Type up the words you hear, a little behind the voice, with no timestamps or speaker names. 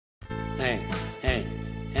hey, hey,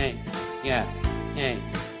 hey, yeah, hey,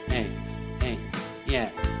 hey, hey, yeah,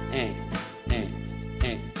 hey, hey,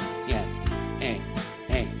 hey, yeah, hey,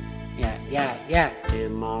 hey, yeah.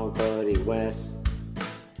 And my buddy Wes,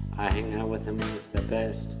 I hang out with him, he's the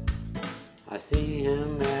best. I see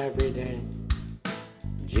him every day.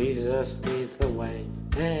 Jesus leads the way.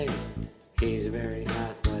 Hey, he's very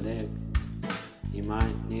athletic. You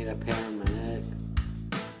might need a paramedic.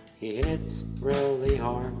 He hits really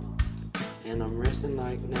hard, and I'm racing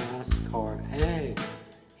like NASCAR. Hey,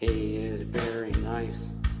 he is very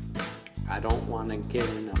nice. I don't want to get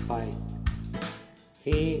in a fight.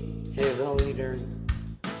 He is a leader.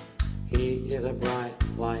 He is a bright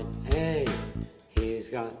light. Hey, he's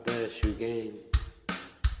got the shoe game.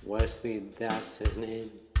 Wesley, that's his name.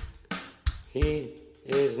 He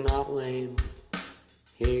is not lame.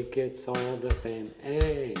 He gets all the fame.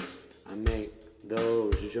 Hey, I make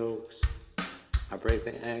those jokes. I break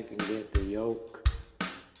the egg and get the yolk.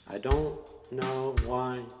 I don't know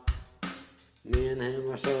why me and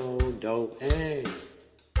him are so dope. Hey,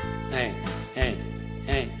 hey, hey,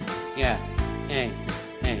 hey, yeah, hey,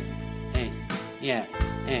 hey, hey, yeah,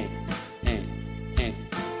 hey, hey, hey,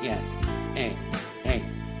 yeah, hey, hey,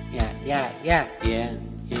 yeah,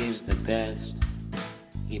 he's the best.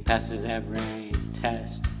 He passes every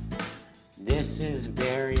test. This is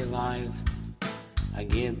very live. I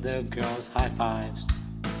give the girls high fives.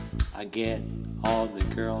 I get all the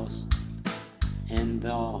girls in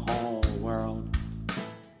the whole world.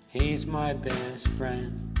 He's my best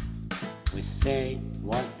friend. We say,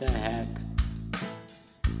 what the heck?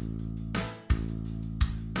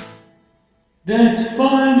 That's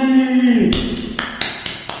funny!